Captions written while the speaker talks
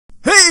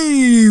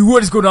Hey,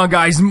 what is going on,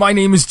 guys? My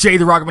name is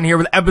JaytheRocketMan here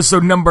with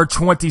episode number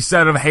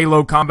 27 of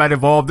Halo Combat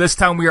Evolved. This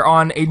time we are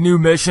on a new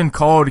mission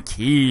called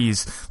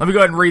Keys. Let me go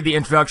ahead and read the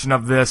introduction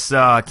of this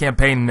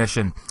campaign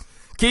mission.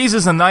 Keys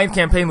is the 9th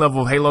campaign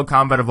level of Halo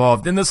Combat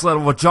Evolved. In this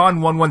level,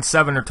 John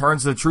 117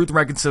 returns to the Truth and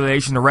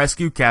Reconciliation to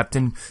rescue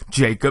Captain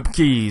Jacob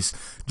Keyes.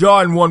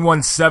 John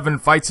 117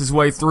 fights his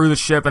way through the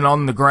ship and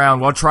on the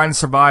ground while trying to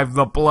survive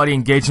the bloody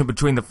engagement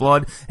between the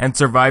Flood and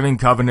surviving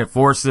Covenant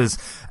forces.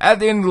 At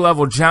the end of the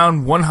level,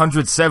 John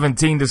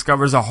 117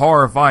 discovers a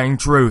horrifying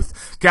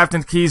truth.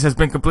 Captain Keyes has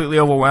been completely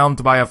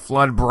overwhelmed by a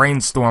Flood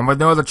brainstorm. With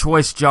no other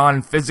choice,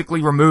 John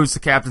physically removes the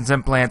captain's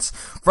implants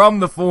from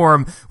the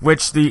form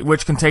which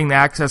contain the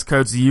access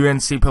codes to the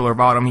UNSC Pillar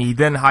of Autumn. He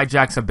then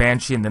hijacks a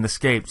Banshee and then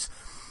escapes.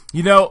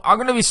 You know, I'm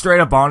gonna be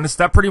straight up honest,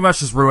 that pretty much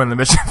just ruined the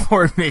mission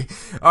for me.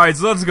 Alright,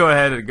 so let's go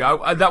ahead and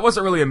go. That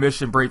wasn't really a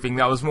mission briefing,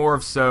 that was more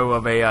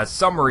of a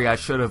summary. I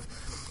should have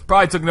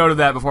probably took note of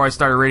that before I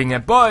started reading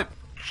it, but...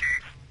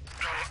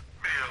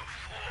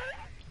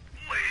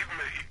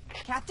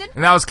 Captain?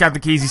 And that was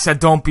Captain Keyes. He said,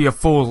 don't be a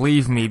fool,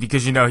 leave me,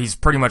 because, you know, he's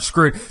pretty much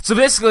screwed. So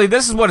basically,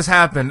 this is what has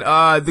happened.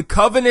 The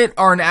Covenant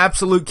are in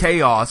absolute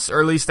chaos, or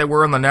at least they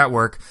were on the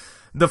network.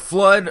 The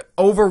Flood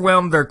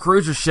overwhelmed their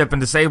cruiser ship and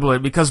disabled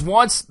it, because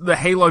once the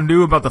Halo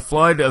knew about the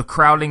Flood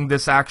crowding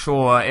this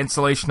actual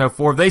installation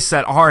 04, they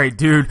said, alright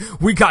dude,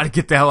 we gotta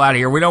get the hell out of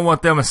here. We don't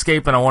want them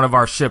escaping on one of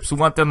our ships. We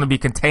want them to be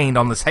contained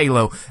on this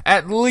Halo,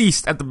 at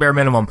least at the bare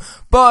minimum.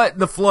 But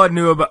the Flood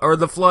knew about, or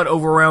the Flood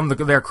overwhelmed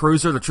their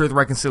cruiser, the Truth and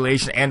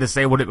Reconciliation, and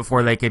disabled it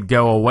before they could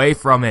go away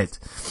from it.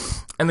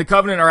 And the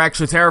Covenant are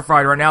actually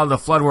terrified right now the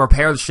Flood will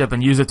repair the ship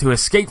and use it to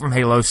escape from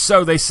Halo,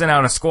 so they sent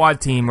out a squad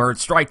team, or a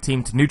strike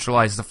team, to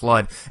neutralize the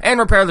Flood and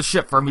repair the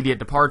ship for immediate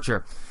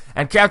departure.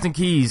 And Captain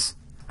Keyes,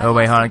 oh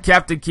wait, hold on,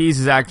 Captain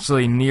Keyes is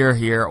actually near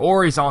here,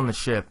 or he's on the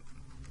ship.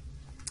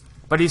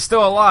 But he's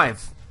still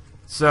alive.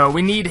 So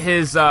we need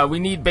his, we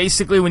need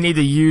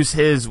to use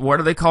his, what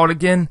are they called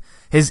again?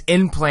 His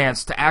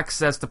implants to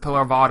access the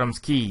Pillar of Autumn's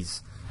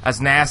keys. As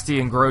nasty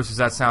and gross as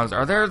that sounds.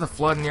 Are there the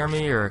Flood near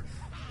me, or...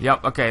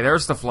 Yep, okay,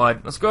 there's the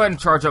Flood. Let's go ahead and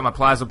charge up my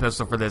plasma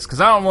pistol for this,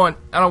 because I don't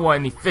want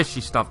any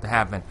fishy stuff to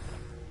happen.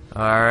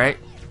 Alright.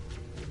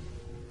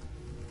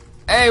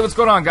 Hey, what's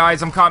going on,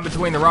 guys? I'm caught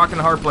between the rock and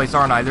the hard place,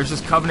 aren't I? There's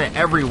just Covenant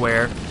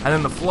everywhere, and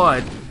then the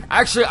Flood.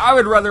 Actually, I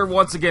would rather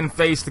once again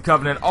face the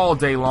Covenant all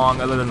day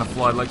long other than the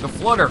Flood. Like, the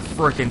Flood are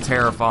freaking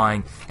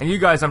terrifying. And you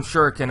guys, I'm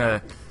sure,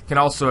 can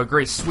also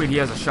agree. Sweet, he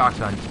has a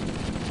shotgun.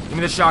 Give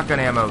me the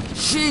shotgun ammo.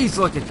 Jeez,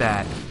 look at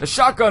that. The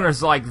shotgun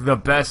is, like, the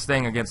best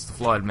thing against the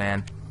Flood,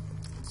 man.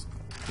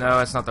 No,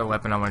 that's not the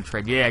weapon I want to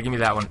trade. Yeah, give me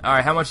that one.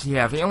 Alright, how much do you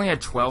have? He only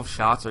had 12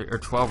 shots, or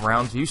 12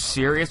 rounds. Are you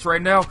serious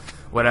right now?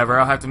 Whatever,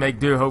 I'll have to make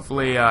do.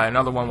 Hopefully,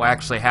 another one will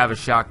actually have a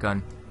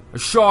shotgun. A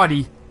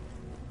shotty.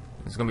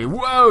 There's gonna be,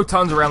 whoa,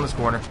 tons around this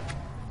corner.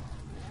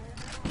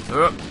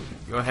 Oh,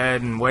 go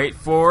ahead and wait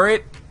for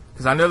it.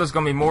 Because I know there's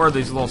gonna be more of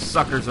these little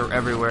suckers are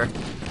everywhere.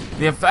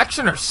 The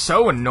infection are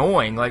so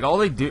annoying. Like, all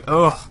they do,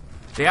 ugh.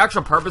 The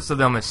actual purpose of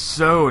them is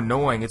so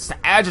annoying. It's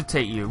to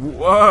agitate you.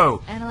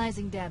 Whoa.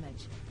 Analyzing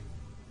damage.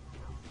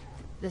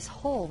 This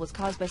hole was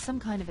caused by some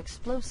kind of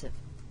explosive.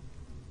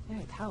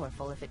 Very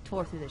powerful if it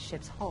tore through the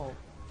ship's hull.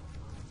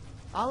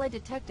 All I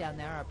detect down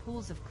there are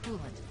pools of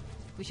coolant.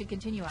 We should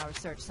continue our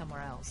search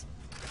somewhere else.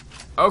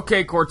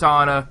 Okay,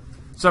 Cortana.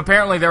 So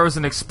apparently there was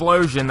an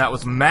explosion that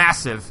was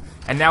massive,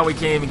 and now we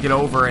can't even get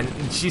over, and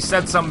she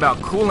said something about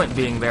coolant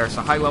being there, so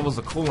high levels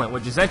of coolant,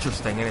 which is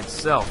interesting in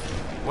itself.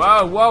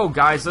 Whoa, whoa,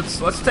 guys,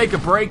 let's take a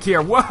break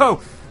here.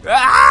 Whoa!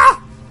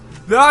 Ah!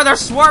 No, they're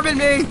swarming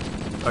me!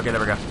 Okay,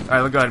 there we go.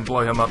 Alright, let's go ahead and blow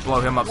him up. Blow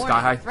him up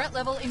sky high. Threat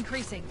level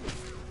increasing.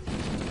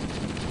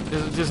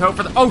 Just hope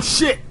for the... Oh,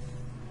 shit!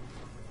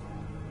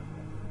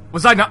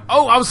 Was I not...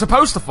 Oh, I was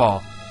supposed to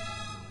fall.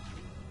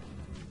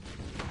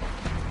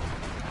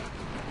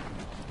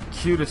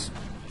 Cutest.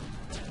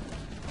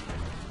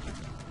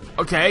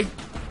 Okay.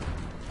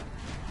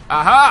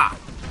 Aha!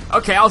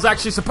 Okay, I was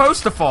actually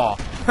supposed to fall.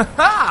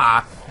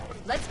 Ha-ha!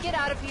 Let's get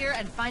out of here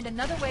and find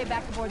another way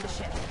back aboard the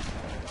ship.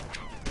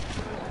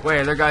 Wait,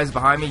 are there guys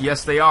behind me?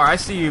 Yes, they are. I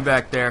see you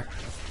back there.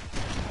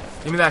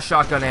 Give me that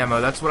shotgun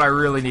ammo. That's what I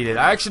really needed.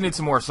 I actually need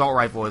some more assault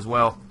rifle as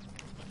well.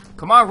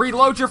 Come on,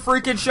 reload your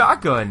freaking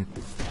shotgun.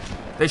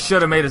 They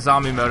should have made a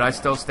zombie mode. I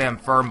still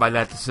stand firm by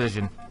that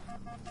decision.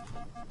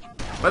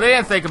 But they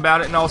didn't think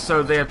about it, and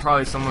also they had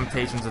probably some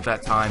limitations at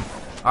that time.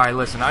 Alright,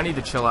 listen, I need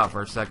to chill out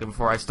for a second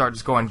before I start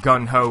just going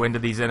gun-ho into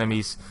these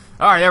enemies.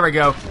 Alright, there we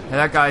go. And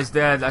that guy's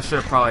dead. I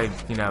should have probably,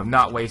 you know,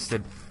 not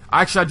wasted.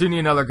 Actually, I do need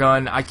another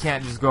gun. I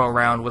can't just go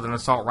around with an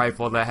assault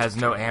rifle that has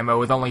no ammo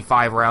with only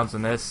 5 rounds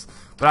in this.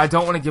 But I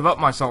don't want to give up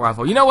my assault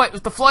rifle. You know what?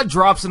 If the Flood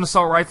drops an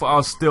assault rifle,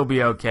 I'll still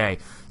be okay.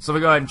 So we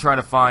go ahead and try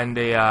to find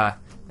a,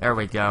 there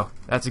we go.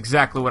 That's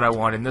exactly what I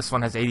wanted. This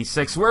one has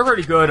 86. We're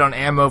pretty good on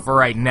ammo for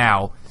right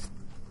now.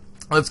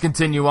 Let's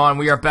continue on.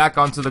 We are back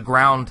onto the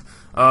ground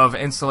of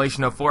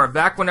Installation 04.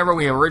 Back whenever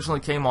we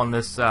originally came on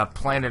this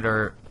planet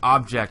or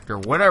object or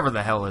whatever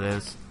the hell it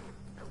is.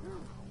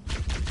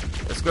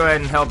 Let's go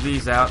ahead and help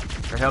these out,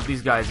 or help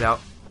these guys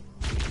out.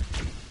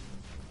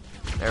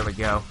 There we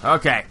go.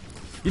 Okay.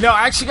 You know,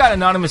 I actually got an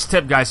anonymous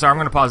tip, guys. Sorry, I'm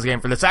going to pause the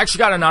game for this. I actually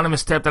got an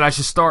anonymous tip that I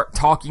should start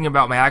talking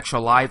about my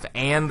actual life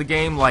and the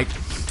game. Like,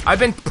 I've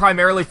been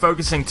primarily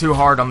focusing too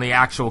hard on the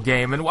actual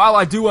game. And while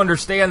I do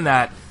understand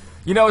that,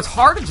 you know, it's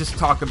hard to just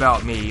talk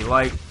about me.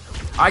 Like,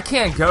 I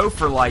can't go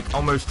for, like,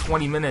 almost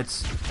 20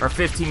 minutes or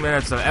 15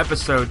 minutes of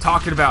episode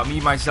talking about me,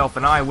 myself,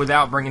 and I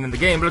without bringing in the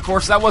game. But, of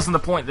course, that wasn't the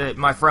point that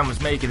my friend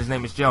was making. His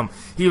name is Jim.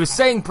 He was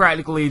saying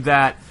practically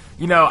that,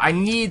 you know, I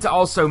need to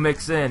also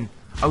mix in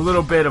a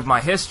little bit of my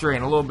history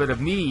and a little bit of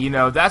me. You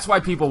know, that's why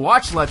people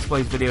watch Let's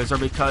Plays videos, are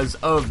because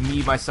of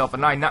me, myself,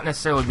 and I, not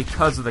necessarily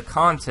because of the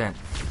content.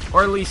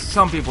 Or at least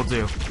some people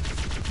do.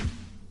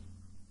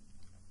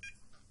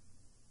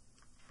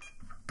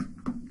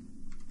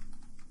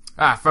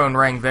 Ah, phone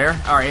rang there.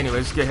 Alright,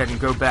 anyways, let's go ahead and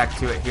go back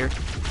to it here.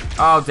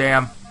 Oh,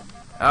 damn.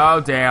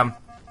 Oh, damn.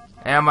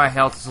 And my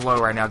health is low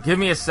right now. Give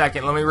me a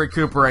second. Let me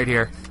recuperate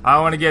here. I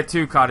don't want to get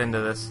too caught into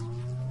this.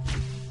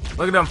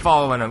 Look at them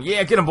following him.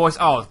 Yeah, get them, boys.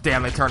 Oh,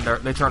 damn, they turned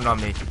on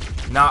me.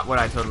 Not what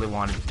I totally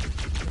wanted.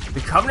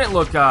 The Covenant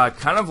look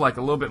kind of like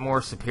a little bit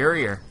more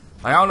superior.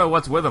 Like, I don't know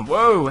what's with him.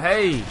 Whoa,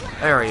 hey.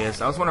 There he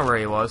is. I was wondering where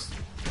he was.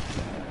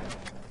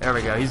 There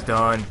we go. He's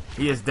done.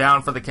 He is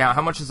down for the count.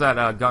 How much does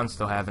that gun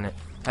still have in it?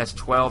 Has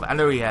 12. I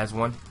know he has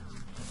one.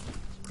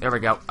 There we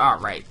go.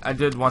 Alright. I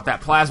did want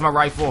that plasma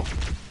rifle.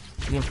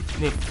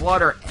 They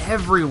flutter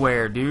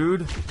everywhere,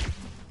 dude.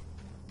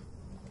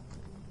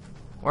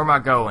 Where am I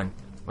going?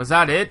 Was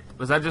that it?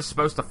 Was I just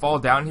supposed to fall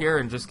down here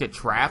and just get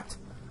trapped?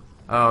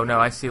 Oh,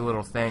 no. I see a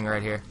little thing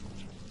right here.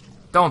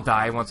 Don't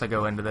die once I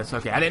go into this.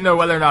 Okay. I didn't know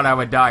whether or not I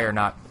would die or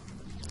not.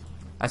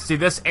 I see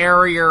this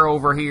area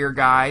over here,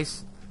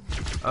 guys.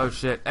 Oh,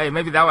 shit. Hey,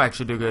 maybe that will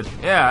actually do good.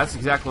 Yeah, that's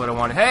exactly what I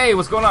wanted. Hey,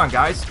 what's going on,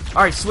 guys?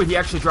 Alright, sweet. He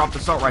actually dropped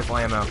assault rifle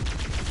ammo.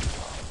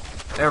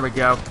 There we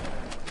go.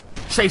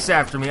 Chase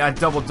after me. I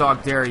double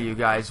dog dare you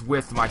guys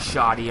with my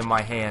shotty in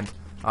my hand.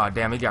 Oh,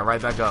 damn. He got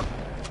right back up.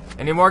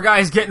 Any more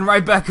guys getting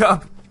right back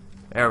up?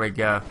 There we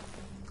go.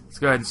 Let's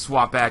go ahead and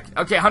swap back.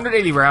 Okay,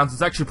 180 rounds.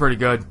 It's actually pretty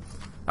good.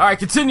 Alright,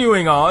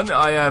 continuing on.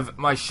 I have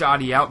my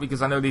shotty out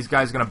because I know these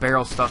guys are going to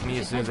barrel stuff me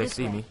as soon as they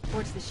see me.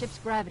 Towards the ship's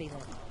gravity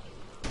level.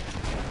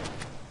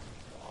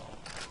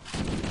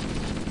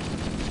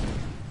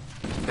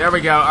 There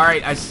we go.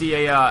 Alright, I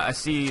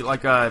see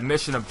like a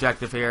mission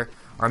objective here.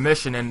 Or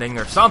mission ending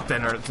or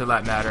something, or to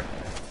that matter.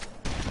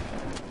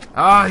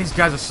 Oh, these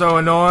guys are so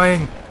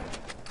annoying.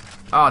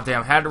 Oh,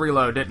 damn. Had to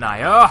reload, didn't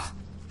I? Ugh.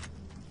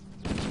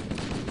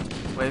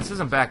 Wait, this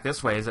isn't back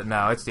this way, is it?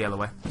 No, it's the other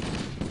way.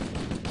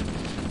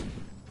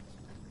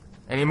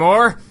 Any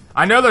more?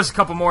 I know there's a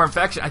couple more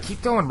infection. I keep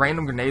throwing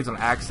random grenades on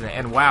accident,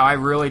 and wow, I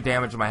really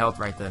damaged my health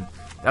right then.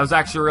 That was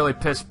actually really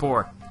piss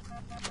poor.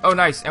 Oh,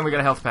 nice, and we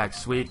got a health pack.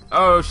 Sweet.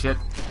 Oh, shit.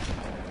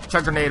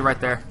 Chuck grenade right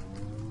there.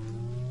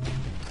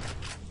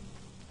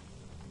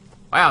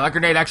 Wow, that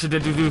grenade actually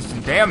did do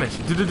some damage.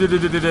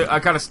 I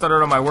kind of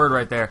stuttered on my word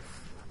right there.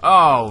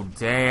 Oh,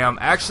 damn.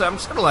 Actually, I'm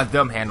just going to let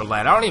them handle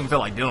that. I don't even feel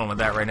like dealing with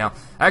that right now.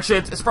 Actually,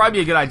 it's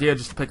probably a good idea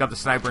just to pick up the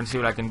sniper and see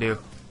what I can do.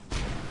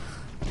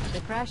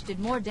 The crash did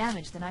more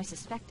damage than I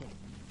suspected.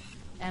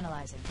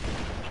 Analyzing.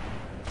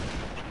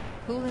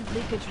 Coolant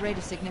leakage rate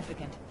is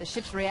significant. The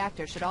ship's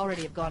reactor should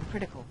already have gone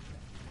critical.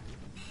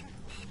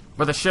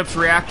 But the ship's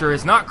reactor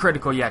is not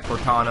critical yet,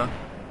 Cortana.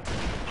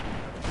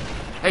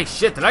 Hey,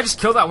 shit, did I just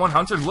kill that one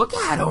hunter? Look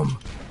at them!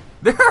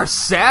 They're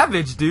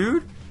savage,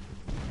 dude!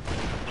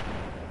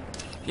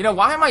 You know,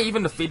 why am I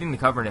even defeating the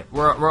Covenant?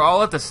 We're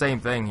all at the same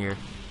thing here.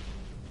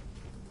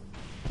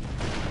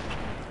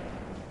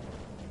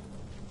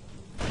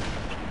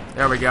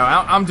 There we go.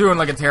 I'm doing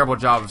like a terrible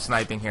job of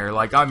sniping here.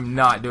 Like, I'm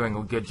not doing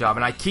a good job.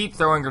 And I keep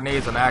throwing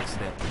grenades on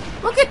accident.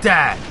 Look at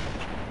that!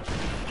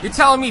 You're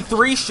telling me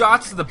 3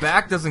 shots to the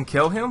back doesn't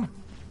kill him?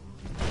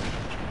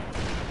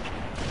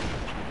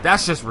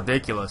 That's just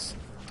ridiculous.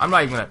 I'm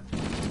not even gonna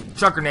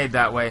chuck grenade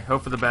that way.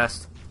 Hope for the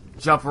best.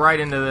 Jump right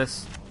into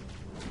this.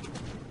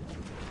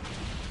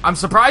 I'm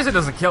surprised it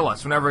doesn't kill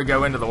us whenever we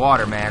go into the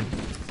water, man.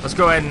 Let's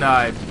go ahead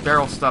and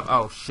barrel stuff.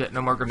 Oh, shit.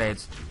 No more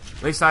grenades.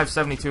 At least I have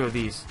 72 of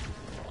these.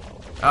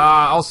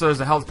 Also, there's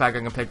a health pack I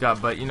can pick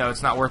up, but, you know,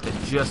 it's not worth it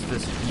just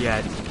this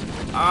yet.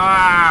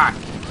 Ah!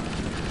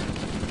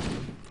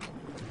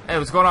 Hey,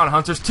 what's going on,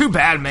 hunters? Too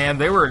bad, man.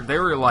 They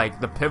were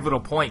like, the pivotal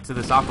point to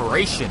this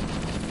operation.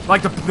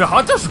 Like, the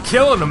hunters were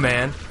killing them,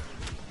 man.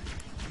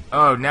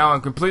 Oh, now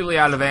I'm completely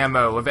out of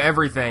ammo, of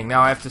everything.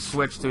 Now I have to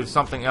switch to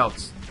something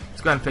else.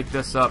 Let's go ahead and pick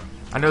this up.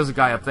 I know there's a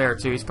guy up there,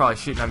 too. He's probably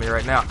shooting at me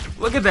right now.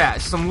 Look at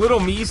that. Some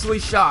little measly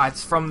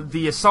shots from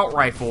the assault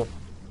rifle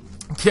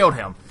killed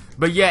him.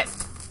 But yet,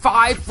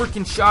 5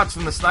 freaking shots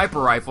from the sniper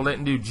rifle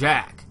didn't do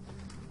jack.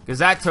 Because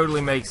that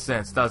totally makes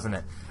sense, doesn't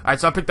it? Alright,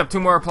 so I picked up 2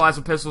 more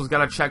plasma pistols.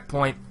 Got a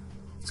checkpoint.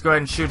 Let's go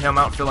ahead and shoot him.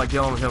 I don't feel like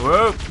dealing with him.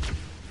 Whoa!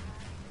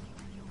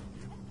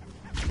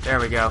 There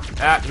we go.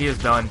 Ah, he is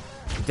done.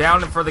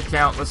 Down and for the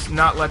count. Let's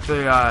not let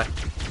the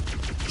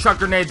chuck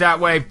grenade that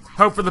way.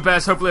 Hope for the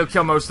best. Hopefully it'll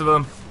kill most of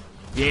them.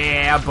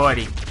 Yeah,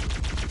 buddy.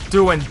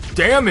 Doing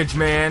damage,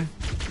 man.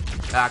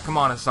 Ah, come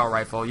on, assault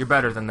rifle. You're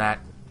better than that.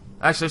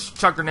 Actually,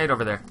 chuck grenade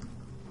over there.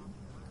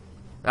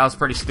 That was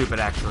pretty stupid,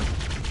 actually.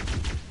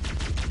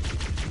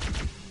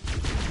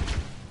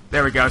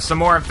 There we go. Some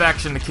more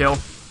infection to kill.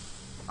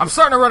 I'm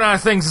starting to run out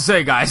of things to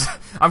say, guys.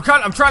 I'm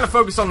trying to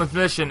focus on the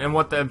mission and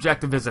what the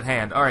objective is at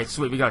hand. Alright,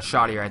 sweet. We got a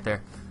shotty right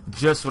there.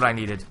 Just what I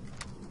needed.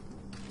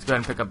 Let's go ahead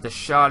and pick up this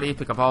shotty.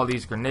 Pick up all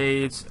these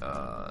grenades.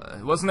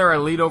 Wasn't there a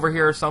lead over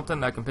here or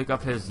something? I can pick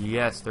up his...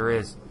 Yes, there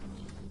is.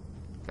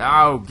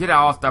 Oh, get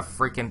off the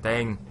freaking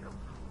thing.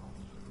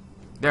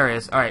 There it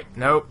is. Alright,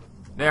 nope.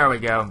 There we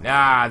go.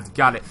 Ah,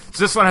 got it.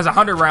 So this one has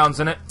 100 rounds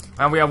in it.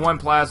 And we have 1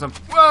 plasma.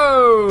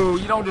 Whoa!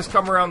 You don't just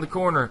come around the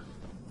corner.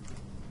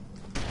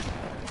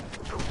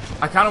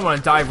 I kind of want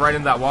to dive right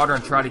into that water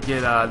and try to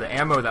get the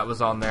ammo that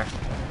was on there.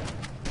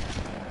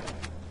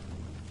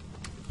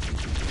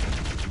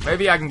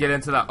 Maybe I can get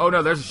into that. Oh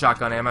no, there's a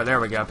shotgun ammo.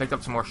 There we go. Picked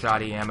up some more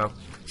shoddy ammo.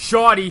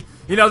 Shoddy!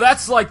 You know,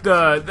 that's like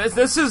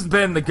this has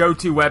been the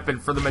go-to weapon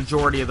for the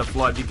majority of the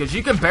Flood, because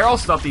you can barrel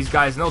stuff these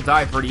guys and they'll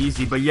die pretty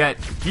easy, but yet,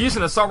 if you use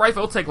an assault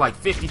rifle, it'll take like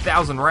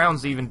 50,000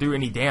 rounds to even do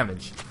any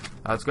damage.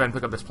 Let's go ahead and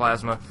pick up this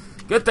plasma.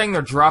 Good thing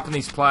they're dropping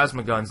these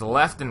plasma guns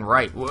left and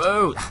right.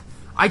 Whoa!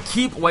 I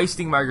keep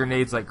wasting my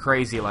grenades like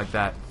crazy like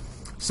that.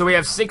 So we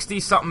have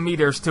 60-something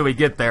meters till we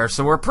get there,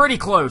 so we're pretty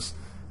close.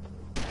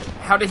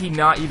 How did he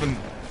not even...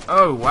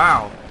 Oh,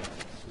 wow.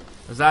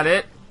 Is that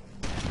it?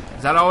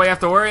 Is that all we have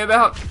to worry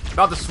about?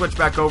 About to switch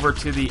back over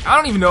to the... I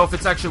don't even know if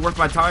it's actually worth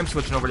my time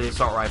switching over to the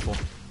assault rifle.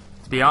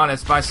 To be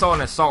honest, but I saw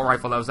an assault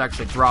rifle that was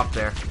actually dropped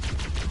there.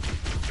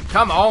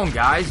 Come on,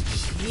 guys.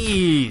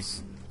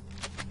 Jeez.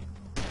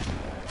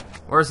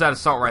 Where's that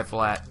assault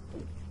rifle at?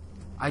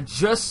 I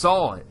just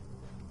saw it.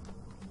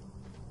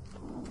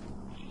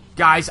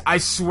 Guys, I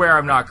swear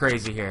I'm not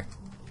crazy here.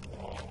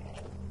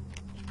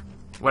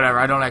 Whatever,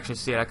 I don't actually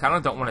see it. I kind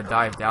of don't want to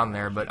dive down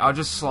there, but I'll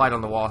just slide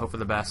on the wall, hope for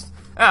the best.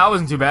 That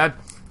wasn't too bad.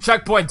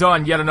 Checkpoint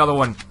done, yet another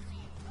one.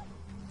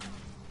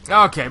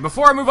 Okay,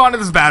 before I move on to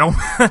this battle,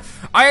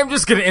 I am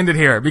just going to end it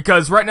here,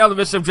 because right now the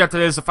mission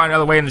objective is to find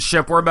another way in the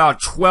ship. We're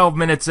about 12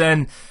 minutes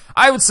in.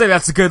 I would say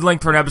that's a good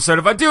length for an episode.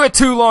 If I do it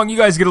too long, you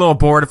guys get a little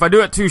bored. If I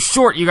do it too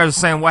short, you guys are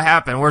saying, what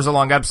happened? Where's a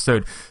long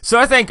episode? So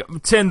I think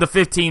 10 to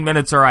 15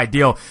 minutes are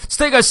ideal. So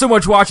thank you guys so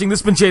much for watching. This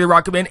has been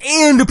JaytheRocketMan,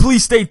 and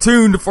please stay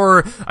tuned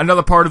for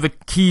another part of the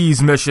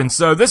Keys mission.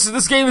 So this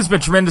game has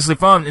been tremendously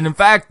fun, and in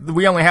fact,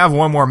 we only have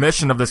one more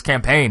mission of this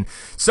campaign.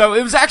 So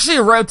it was actually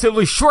a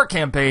relatively short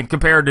campaign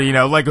compared to, you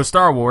know, Lego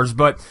Star Wars,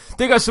 but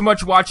thank you guys so much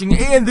for watching,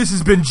 and this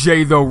has been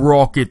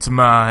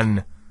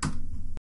JaytheRocketMan.